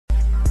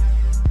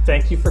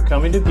Thank you for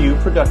coming to view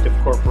Productive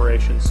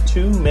Corporation's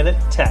 2-Minute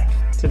Tech.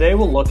 Today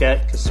we'll look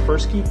at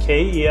Kaspersky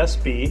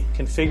KESB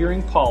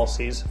configuring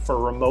policies for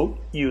remote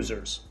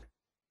users.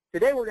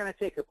 Today we're going to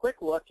take a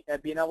quick look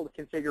at being able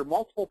to configure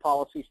multiple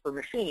policies for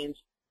machines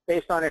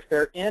based on if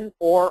they're in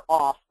or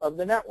off of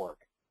the network.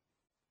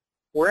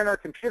 We're in our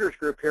computers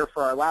group here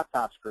for our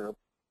laptops group.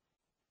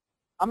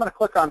 I'm going to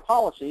click on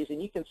policies,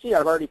 and you can see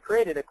I've already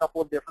created a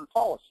couple of different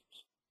policies.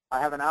 I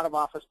have an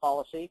out-of-office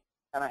policy,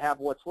 and I have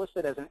what's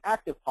listed as an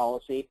active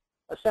policy.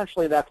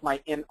 Essentially, that's my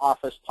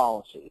in-office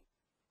policy.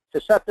 To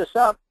set this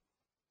up,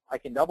 I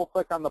can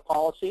double-click on the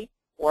policy,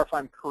 or if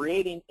I'm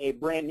creating a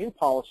brand new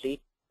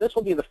policy, this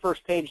will be the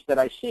first page that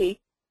I see.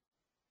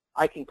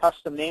 I can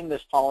custom name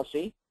this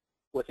policy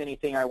with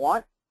anything I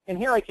want, and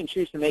here I can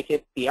choose to make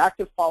it the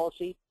active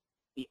policy,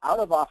 the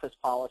out-of-office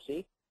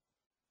policy,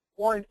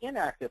 or an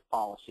inactive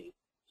policy.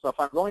 So if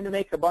I'm going to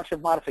make a bunch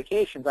of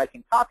modifications, I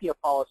can copy a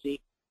policy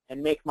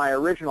and make my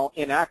original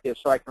inactive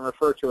so I can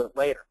refer to it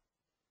later.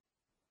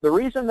 The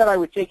reason that I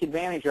would take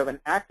advantage of an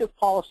active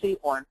policy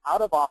or an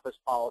out-of-office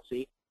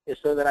policy is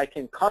so that I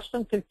can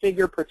custom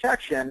configure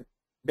protection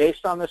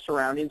based on the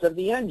surroundings of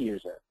the end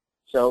user.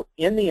 So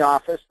in the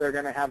office, they're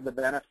going to have the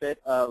benefit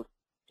of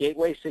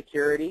gateway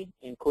security,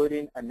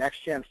 including a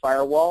next-gen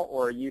firewall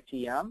or a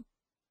UTM.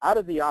 Out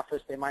of the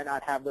office, they might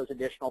not have those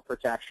additional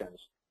protections.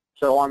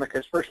 So on the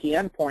Kaspersky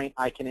endpoint,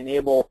 I can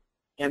enable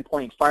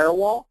endpoint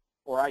firewall,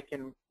 or I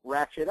can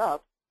ratchet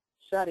up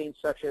settings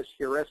such as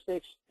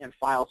heuristics and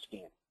file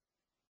scan.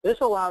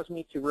 This allows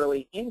me to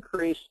really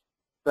increase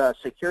the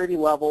security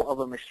level of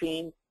a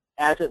machine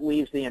as it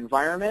leaves the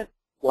environment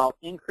while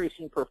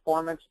increasing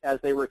performance as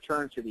they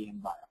return to the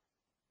environment.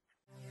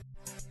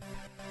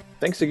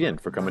 Thanks again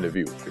for coming to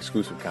view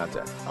exclusive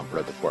content on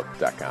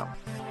ProductiveCorp.com,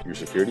 your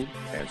security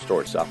and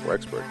storage software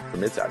expert for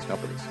mid-sized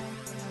companies.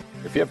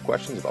 If you have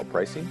questions about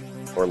pricing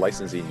or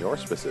licensing your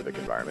specific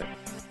environment,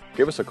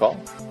 give us a call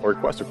or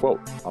request a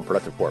quote on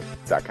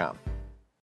ProductiveCorp.com.